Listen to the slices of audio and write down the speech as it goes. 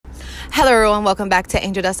everyone. Welcome back to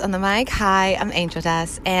Angel Dust on the mic. Hi, I'm Angel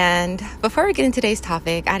Dust. And before we get into today's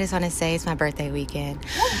topic, I just want to say it's my birthday weekend.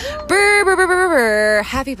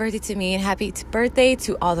 Happy birthday to me and happy birthday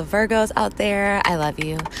to all the Virgos out there. I love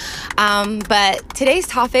you. But today's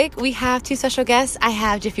topic, we have two special guests. I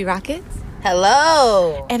have Jiffy Rockets.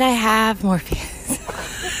 Hello. And I have Morpheus.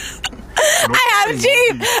 I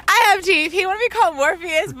have Chief. He want to be called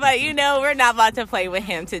Morpheus, but we're not about to play with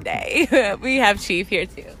him today. We have Chief here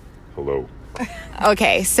too. Hello.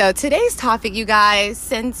 Okay, so today's topic, you guys,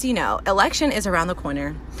 since, election is around the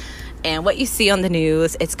corner and what you see on the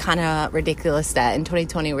news, it's kind of ridiculous that in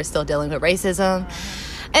 2020 we're still dealing with racism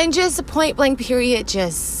and just point blank period,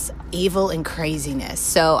 just evil and craziness.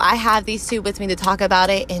 So I have these two with me to talk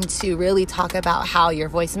about it and to really talk about how your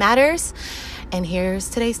voice matters. And here's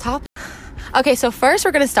today's topic. Okay, so first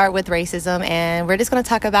we're going to start with racism, and we're just going to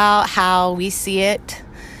talk about how we see it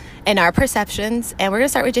and our perceptions, and we're going to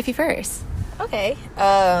start with Jiffy first. Okay.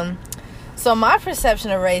 So my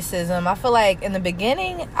perception of racism, I feel like in the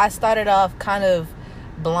beginning, I started off kind of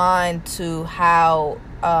blind to how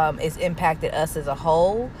it's impacted us as a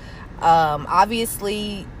whole.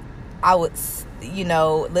 Obviously, I would,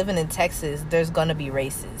 living in Texas, there's going to be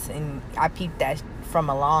races, and I peeped that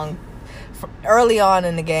from early on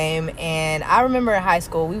in the game. And I remember in high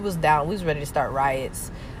school, we was ready to start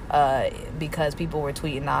riots because people were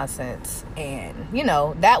tweeting nonsense, and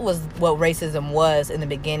that was what racism was in the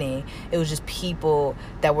beginning. It was just people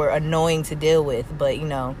that were annoying to deal with, but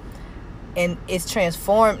and it's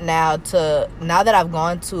transformed now that I've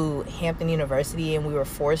gone to Hampton University, and we were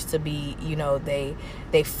forced to be,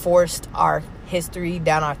 they forced our history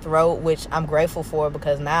down our throat, which I'm grateful for,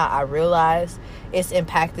 because now I realize it's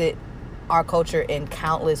impacted our culture in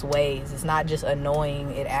countless ways. It's not just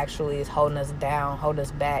annoying. It actually is holding us down, holding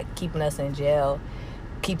us back, keeping us in jail,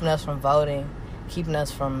 keeping us from voting, keeping us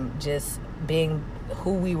from just being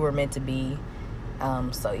who we were meant to be.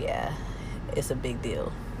 So yeah, it's a big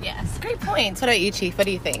deal. Yes, great points. What about you, Chief? What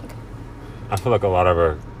do you think? I feel like a lot of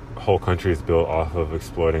our whole country is built off of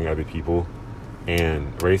exploiting other people,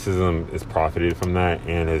 and racism is profited from that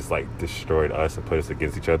and has destroyed us and put us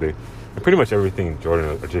against each other. And pretty much everything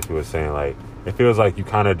Jordan or Jiffy was saying, it feels like you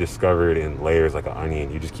kind of discovered in layers like an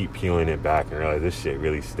onion. You just keep peeling it back and realize this shit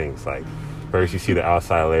really stinks. First you see the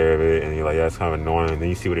outside layer of it and you're like, yeah, it's kind of annoying. Then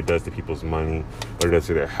you see what it does to people's money, what it does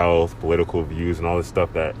to their health, political views, and all this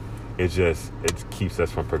stuff that it keeps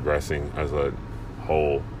us from progressing as a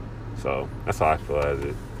whole. So that's how I feel as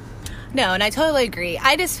it. No, and I totally agree.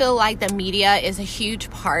 I just feel like the media is a huge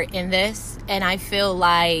part in this, and I feel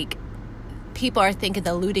like people are thinking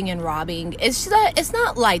the looting and robbing. It's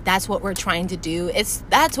not like that's what we're trying to do.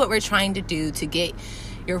 That's what we're trying to do to get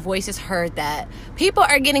your voices heard, that people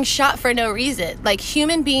are getting shot for no reason. Like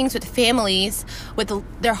human beings with families, with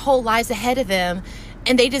their whole lives ahead of them,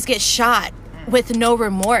 and they just get shot with no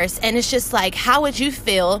remorse. And it's just like, how would you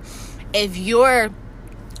feel if your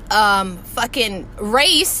fucking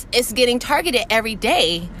race is getting targeted every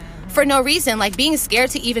day for no reason? Like being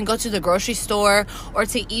scared to even go to the grocery store or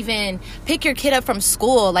to even pick your kid up from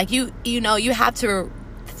school. Like you have to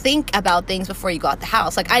think about things before you go out the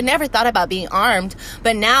house. Like I never thought about being armed,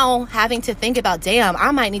 but now having to think about, damn,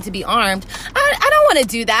 I might need to be armed. I don't want to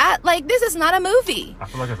do that. Like this is not a movie. I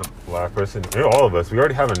feel like as a black person, all of us, we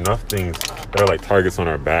already have enough things that are like targets on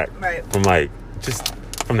our back, right? From just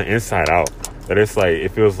from the inside out. That it's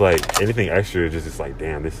it feels like anything extra is just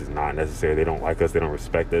damn, this is not necessary. They don't like us. They don't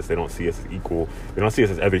respect us. They don't see us as equal. They don't see us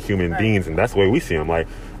as other human beings. And that's the way we see them.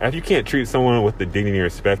 If you can't treat someone with the dignity and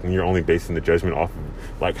respect and you're only basing the judgment off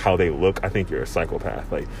of how they look, I think you're a psychopath.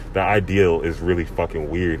 The ideal is really fucking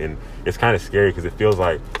weird. And it's kind of scary because it feels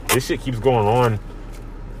like this shit keeps going on.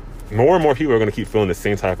 More and more people are going to keep feeling the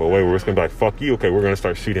same type of way where it's going to be fuck you. Okay, we're going to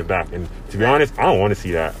start shooting back. And to be honest, I don't want to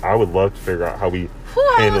see that. I would love to figure out how we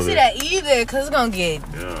I don't want to see that either, because it's going to get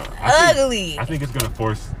ugly. I think it's going to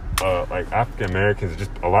force African Americans,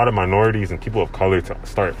 just a lot of minorities and people of color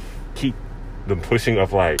to keep the pushing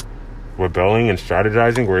of rebelling and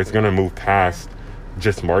strategizing, where it's going to move past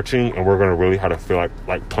just marching, and we're going to really have to feel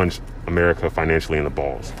like punch America financially in the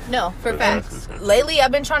balls. No, for facts. Lately, I've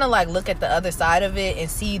been trying to look at the other side of it and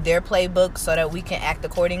see their playbook so that we can act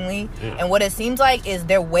accordingly. Yeah. And what it seems like is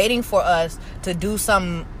they're waiting for us to do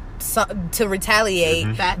some to retaliate,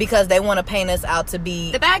 because they want to paint us out to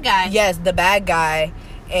be the bad guy. Yes, the bad guy.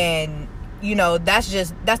 And that's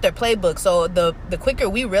their playbook. So the quicker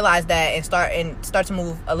we realize that and start to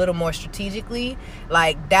move a little more strategically,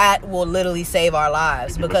 that will literally save our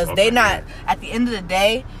lives, because at the end of the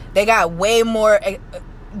day, they got way more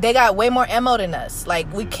they got way more ammo than us.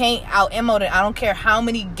 Like, we can't out ammo them. I don't care how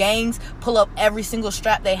many gangs pull up every single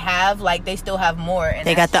strap they have. Like, they still have more. And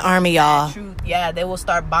they got the army, y'all. Yeah, they will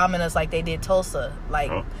start bombing us like they did Tulsa.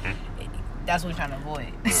 Like, that's what we're trying to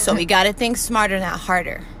avoid. So we got to think smarter, not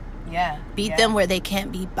harder. Yeah. Beat them where they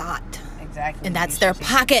can't be bought. Exactly. And that's their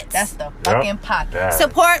pockets. That's the fucking pockets. Yeah.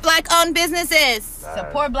 Support black-owned businesses.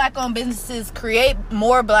 Support black-owned businesses. Create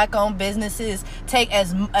more black-owned businesses. Take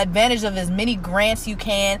as advantage of as many grants you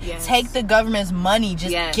can. Yes. Take the government's money.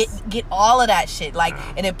 Just get all of that shit. Like,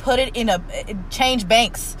 and then put it in change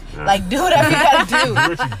banks. Like, do whatever you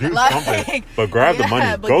gotta do. Do something. But grab the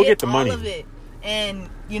money. Go get the money. All of it. And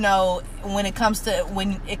you know, when it comes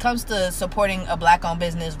to supporting a black-owned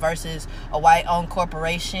business versus a white-owned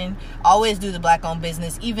corporation, always do the black-owned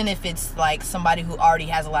business, even if it's like somebody who already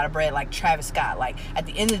has a lot of bread, like Travis Scott. Like, at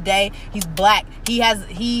the end of the day, he's black. He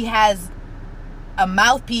has a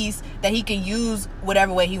mouthpiece that he can use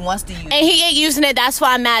whatever way he wants to use. And he ain't using it. That's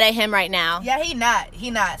why I'm mad at him right now. Yeah, he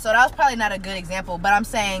not. So that was probably not a good example, but I'm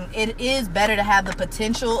saying it is better to have the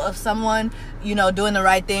potential of someone, you know, doing the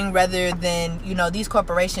right thing rather than, you know, these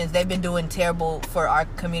corporations, they've been doing terrible for our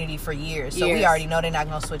community for years. So we already know they're not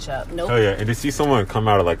going to switch up. Nope. Oh yeah, and to see someone come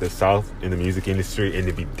out of like the South in the music industry and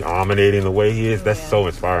to be dominating the way he is, that's so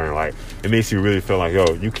inspiring. Like, it makes you really feel like, yo,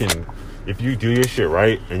 you can, if you do your shit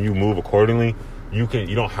right and you move accordingly, you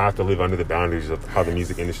don't have to live under the boundaries of how the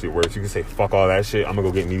music industry works. You can say, fuck all that shit. I'm gonna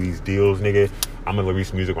go get me these deals, nigga. I'm gonna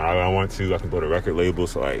release music when I want to. I can build a record label.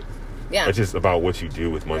 So, like, it's just about what you do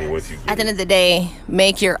with money once you get At the end of the day,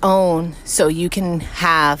 make your own so you can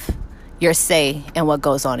have your say in what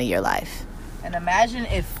goes on in your life. And imagine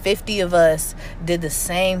if 50 of us did the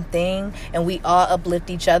same thing and we all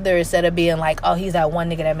uplift each other instead of being like, oh, he's that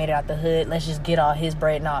one nigga that made it out the hood, let's just get all his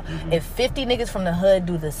bread. Nah. If 50 niggas from the hood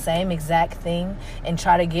do the same exact thing and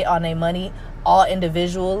try to get on their money all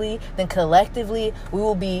individually, then collectively we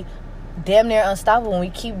will be damn near unstoppable when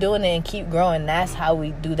we keep doing it and keep growing. That's how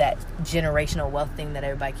we do that generational wealth thing that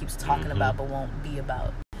everybody keeps talking about but won't be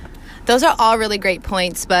about. Those are all really great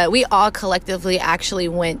points, but we all collectively actually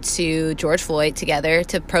went to George Floyd together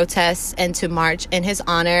to protest and to march in his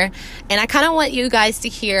honor. And I kind of want you guys to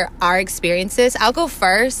hear our experiences. I'll go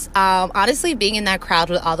first. Honestly, being in that crowd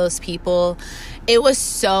with all those people, it was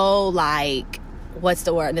so like, what's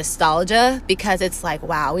the word? Nostalgia, because it's like,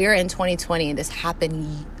 wow, we are in 2020 and this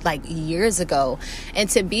happened like years ago. And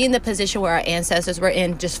to be in the position where our ancestors were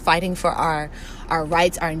in, just fighting for our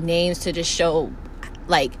rights, our names, to just show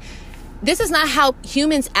like, this is not how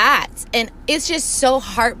humans act. And it's just so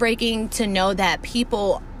heartbreaking to know that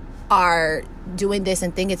people are doing this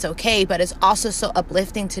and think it's okay. But it's also so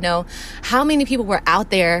uplifting to know how many people were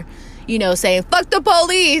out there, you know, saying, fuck the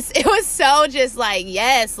police. It was so just like,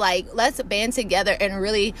 yes, like, let's band together and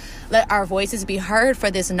really let our voices be heard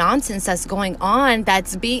for this nonsense that's going on,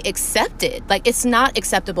 that's being accepted. Like, it's not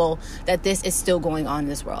acceptable that this is still going on in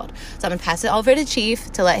this world. So I'm going to pass it over to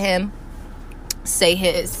Chief to let him say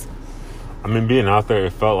his. I mean, being out there,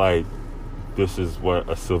 it felt like this is what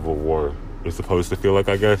a civil war is supposed to feel like,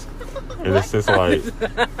 I guess. In the sense of, like,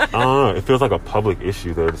 I don't know, it feels like a public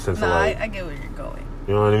issue there. In the sense of, like, I get where you're going.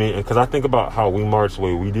 You know what I mean? Because I think about how we march the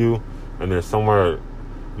way we do, and there's somewhere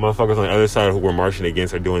motherfuckers on the other side who we're marching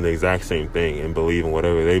against are doing the exact same thing and believe in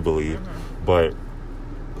whatever they believe. But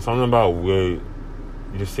something about you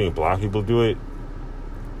just seeing black people do it,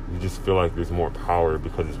 you just feel like there's more power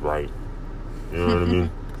because it's right. You know what I mean?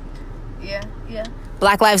 Yeah.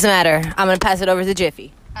 Black Lives Matter. I'm gonna pass it over to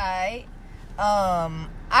Jiffy. I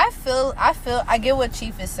get what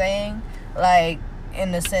Chief is saying, like,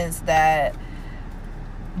 in the sense that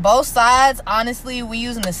both sides, honestly, we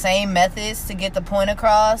using the same methods to get the point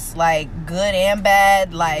across, like good and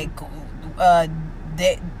bad. Like,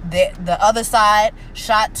 the other side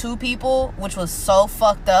shot 2 people, which was so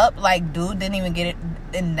fucked up. Like, dude didn't even get it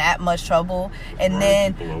in that much trouble, and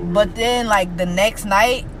then like the next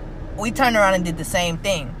night we turned around and did the same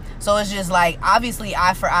thing. So it's just like, obviously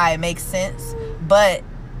eye for eye makes sense, but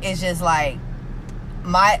it's just like,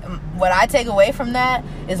 what I take away from that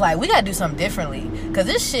is like, we gotta do something differently. Cause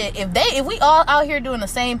this shit, if we all out here doing the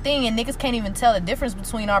same thing and niggas can't even tell the difference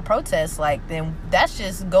between our protests, like, then that's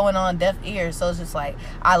just going on deaf ears. So it's just like,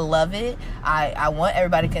 I love it. I want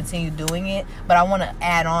everybody to continue doing it, but I want to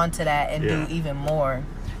add on to that and do even more.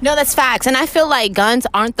 No, that's facts. And I feel like guns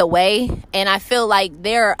aren't the way. And I feel like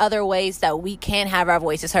there are other ways that we can have our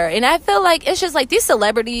voices heard. And I feel like it's just like these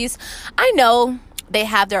celebrities, I know they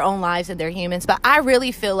have their own lives and they're humans, but I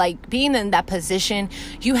really feel like being in that position,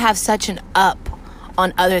 you have such an up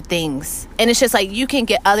on other things. And it's just like, you can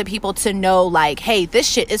get other people to know, like, hey, this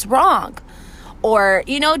shit is wrong. or,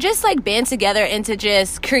 you know, just like band together and to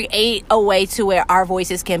just create a way to where our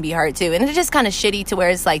voices can be heard too. And it's just kind of shitty to where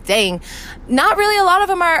it's like, dang, not really a lot of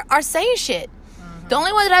them are saying shit. The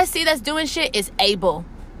only one that I see that's doing shit is Abel.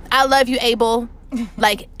 I love you, Abel.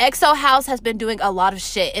 Like, XO House has been doing a lot of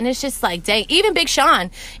shit, and it's just like, dang. Even Big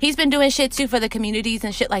Sean, he's been doing shit too for the communities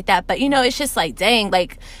and shit like that. But, you know, it's just like, dang,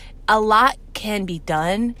 like, a lot can be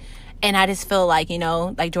done. And I just feel like, you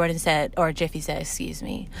know, like Jordan said, or Jiffy said, excuse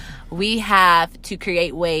me, we have to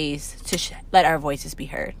create ways to let our voices be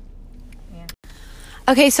heard.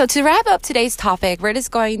 Okay, so to wrap up today's topic, we're just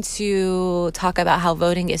going to talk about how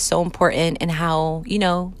voting is so important and how, you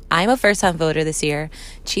know, I'm a first-time voter this year.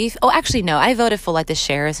 Chief, oh, actually, no, I voted for, like, the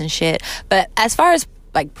sheriffs and shit. But as far as,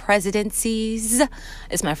 like, presidencies,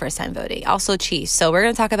 it's my first time voting. Also, Chief. So we're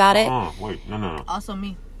going to talk about it. Oh, wait, no. Also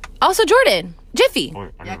me. Also, Jordan. Jiffy.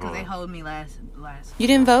 Wait, Yeah, because they hold me last. You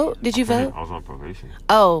didn't vote? Did you vote? I was on probation.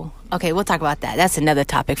 Oh, okay. We'll talk about that. That's another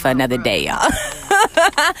topic for another day, y'all.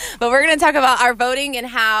 But we're going to talk about our voting and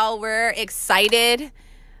how we're excited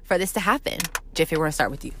for this to happen. Jiffy, we're going to start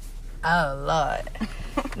with you. Oh, Lord.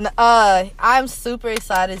 I'm super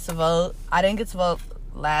excited to vote. I didn't get to vote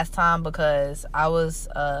last time because I was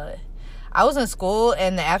in school,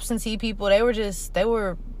 and the absentee people, they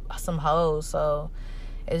were some hoes. So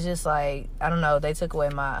it's just like, I don't know, they took away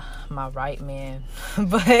my right, man.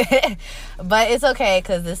 but it's okay,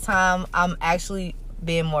 because this time I'm actually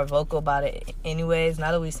being more vocal about it anyways.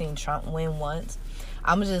 Now that we've seen Trump win once,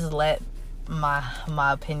 I'm gonna just let my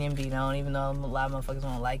opinion be known, even though a lot of motherfuckers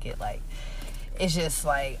won't like it. Like, it's just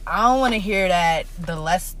like, I don't want to hear that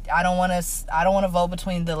I don't want to vote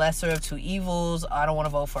between the lesser of two evils. I don't want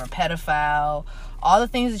to vote for a pedophile. All the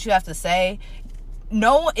things that you have to say,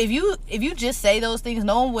 no, if you just say those things,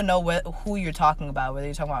 no one would know who you're talking about, whether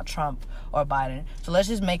you're talking about Trump or Biden. So let's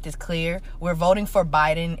just make this clear. We're voting for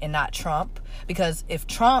Biden and not Trump, because if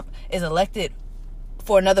Trump is elected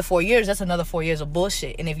for another 4 years, that's another 4 years of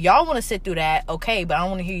bullshit. And if y'all want to sit through that, okay, but I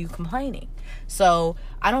don't want to hear you complaining. So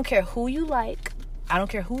I don't care who you like. I don't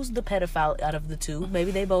care who's the pedophile out of the two.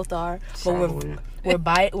 Maybe they both are. But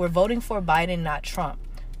we're voting for Biden, not Trump.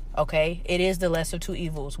 Okay? It is the lesser two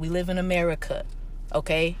evils. We live in America.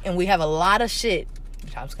 Okay? And we have a lot of shit.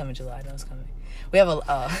 Time's coming, July. I know it's coming. We have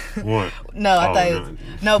What? No, I thought it was,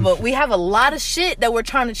 no, but we have a lot of shit that we're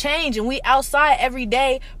trying to change, and we outside every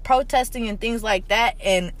day protesting and things like that.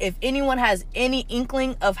 And if anyone has any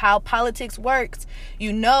inkling of how politics works,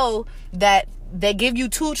 you know that they give you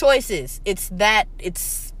two choices. It's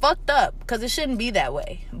fucked up, because it shouldn't be that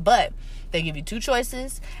way. But they give you two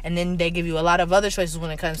choices, and then they give you a lot of other choices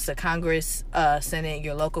when it comes to Congress, Senate,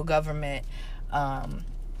 your local government.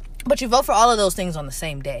 But you vote for all of those things on the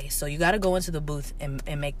same day. So you got to go into the booth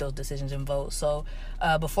and make those decisions and vote. So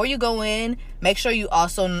before you go in, make sure you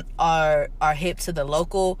also are hip to the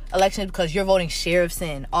local election, because you're voting sheriffs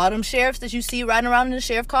in. All them sheriffs that you see riding around in the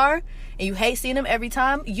sheriff car and you hate seeing them every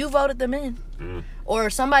time, you voted them in. Mm.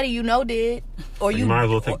 Or somebody you know did. Or you might as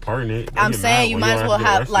well take part in it. I'm saying you might as well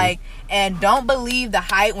have, like, and don't believe the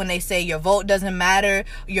hype when they say your vote doesn't matter,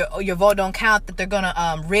 your vote don't count, that they're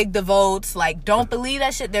gonna rig the votes. Like, don't believe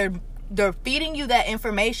that shit. They're feeding you that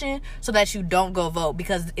information so that you don't go vote,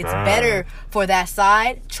 because it's better for that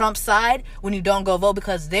side, Trump's side, when you don't go vote,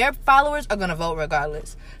 because their followers are gonna vote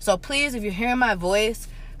regardless. So please, if you're hearing my voice,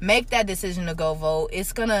 make that decision to go vote.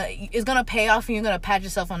 It's gonna pay off, and you're gonna pat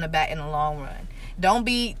yourself on the back in the long run. Don't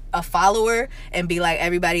be a follower and be like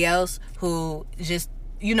everybody else who just,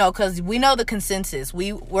 you know, because we know the consensus.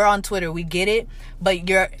 We're on Twitter, we get it, but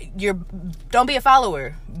you're don't be a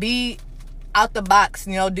follower. Be out the box,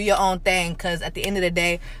 you know, do your own thing, because at the end of the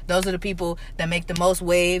day, those are the people that make the most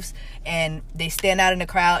waves, and they stand out in the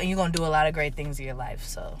crowd, and you're gonna do a lot of great things in your life.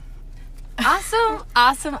 So awesome.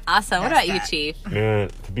 What about you, Chief?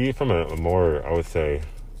 Man, to be from a more, I would say,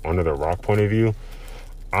 under the rock point of view,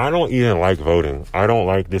 I don't even like voting. I don't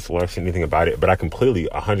like this election, anything about it, but I completely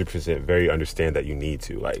 100% very understand that you need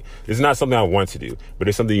to. Like, it's not something I want to do, but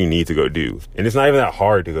it's something you need to go do. And it's not even that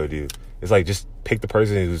hard to go do. It's like, just pick the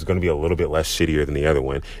person who's going to be a little bit less shittier than the other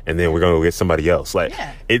one, and then we're going to go get somebody else. Like,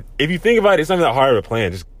 if you think about it, it's not that hard of a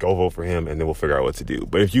plan. Just go vote for him, and then we'll figure out what to do.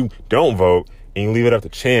 But if you don't vote, and you leave it up to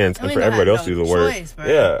chance and for everybody else to do the work,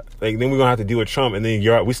 like, then we're gonna have to deal with Trump, and then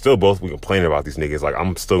we complaining about these niggas. Like,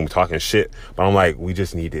 I'm still talking shit, but I'm like, we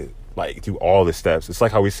just need to, like, do all the steps. It's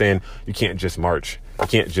like how we're saying you can't just march, you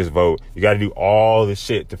can't just vote, you got to do all this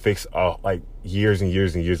shit to fix like years and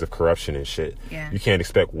years and years of corruption and shit. You can't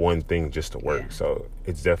expect one thing just to work. So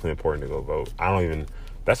it's definitely important to go vote.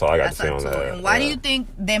 That's all I got to say on that. And why do you think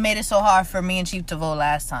they made it so hard for me and Chief to vote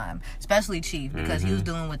last time? Especially Chief, because he was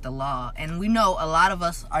dealing with the law. And we know a lot of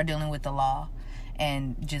us are dealing with the law.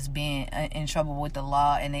 and just being in trouble with the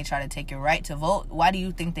law, and they try to take your right to vote. Why do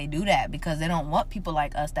you think they do that? Because they don't want people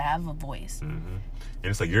like us to have a voice. Mm-hmm. And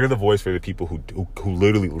it's like, you're the voice for the people who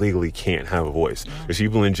literally legally can't have a voice. There's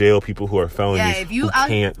people in jail, people who are felonies who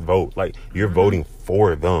can't vote. Like, you're voting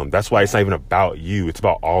for them. That's why it's not even about you. It's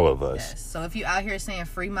about all of us. Yes. So if you out here saying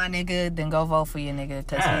free my nigga, then go vote for your nigga.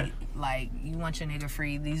 Because you want your nigga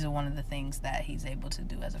free. These are one of the things that he's able to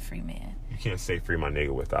do as a free man. You can't say free my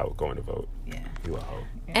nigga without going to vote. Yeah. You a hoe.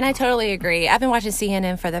 And I totally agree. I've been watching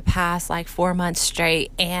CNN for the past 4 months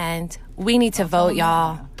straight, and we need to vote,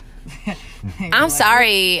 y'all. I'm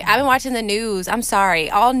sorry. I've been watching the news. I'm sorry.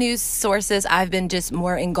 All news sources, I've been just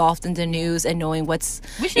more engulfed into news and knowing what's,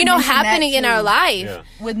 happening in our life. Yeah.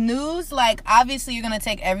 With news, obviously you're going to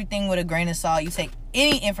take everything with a grain of salt. You take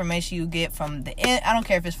any information you get from I don't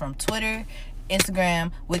care if it's from Twitter,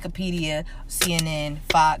 Instagram, Wikipedia, CNN,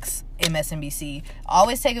 Fox, MSNBC.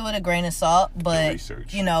 Always take it with a grain of salt, but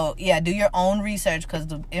do your own research because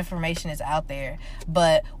the information is out there.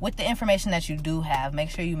 But with the information that you do have, make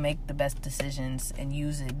sure you make the best decisions and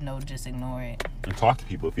use it. No, just ignore it. And talk to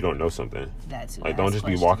people if you don't know something. That's don't just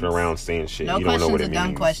be walking around saying shit. You don't know what it means.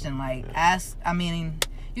 No question's a dumb question. Ask. I mean,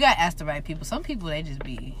 you gotta ask the right people. Some people they just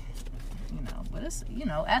be. But it's,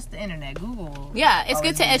 ask the internet, Google. Yeah, it's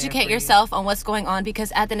good to educate yourself on what's going on because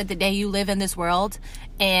at the end of the day, you live in this world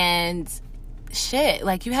and shit,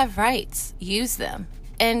 you have rights. Use them.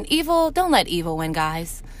 And don't let evil win,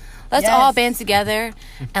 guys. Let's all band together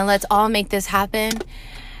and let's all make this happen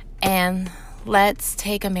and let's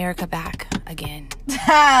take America back again.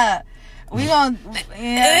 We gonna,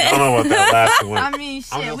 I don't know about that last one. I mean,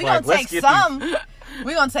 shit, we gonna take some.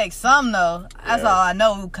 We're going to take some, though. That's all I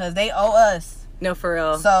know, because they owe us. No, for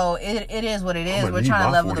real. So, it is what it is. We're trying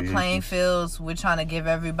to level the playing fields. We're trying to give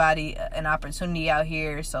everybody an opportunity out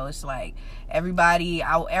here. So, it's everybody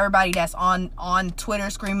that's on Twitter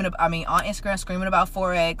on Instagram screaming about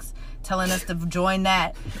Forex, telling us to join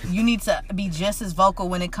that. You need to be just as vocal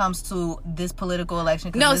when it comes to this political election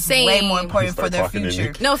because it's way more important for their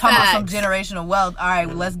future. No facts. Some generational wealth. All right,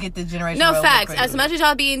 let's get this generational wealth. No facts. As much as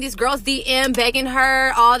y'all be in these girls' DM begging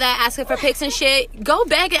her, all that, asking for pics and shit, go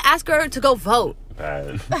beg and ask her to go vote.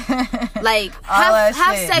 Bad. Have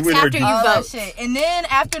sex after you vote. And then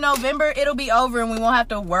after November, it'll be over and we won't have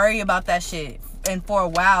to worry about that shit. And for a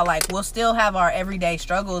while, we'll still have our everyday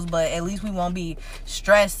struggles, but at least we won't be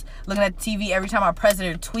stressed looking at the TV every time our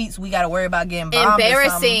president tweets. We got to worry about getting bombed.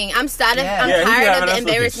 Embarrassing. I'm tired of the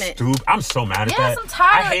embarrassment. I'm so mad at that. I'm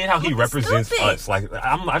tired. I hate how he represents us. I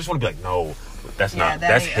just want to be no. That's not.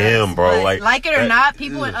 That's him, bro. Like it or not,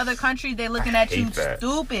 people in other countries they looking at you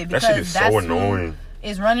stupid because that shit is so annoying.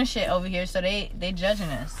 Is running shit over here, so they judging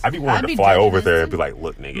us. I'd be wanting to fly over there and be like,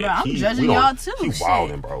 "Look, nigga, bro, I'm judging y'all too. He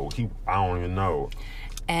wilding, bro. I don't even know."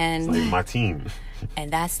 And it's my team. And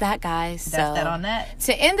that's that, guys. That's that on that.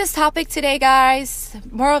 To end this topic today, guys,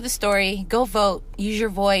 moral of the story: go vote, use your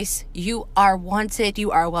voice. You are wanted, you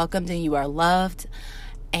are welcomed, and you are loved.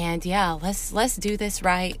 And let's do this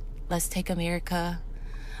right. Let's take America.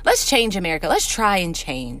 Let's change America. Let's try and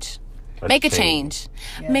change. Make a change.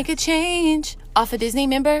 Yeah. Make a change. Off of Disney,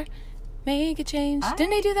 remember? Make a change.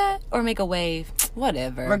 Didn't they do that? Or make a wave?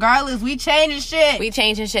 Whatever. Regardless, we changing shit.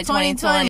 2020.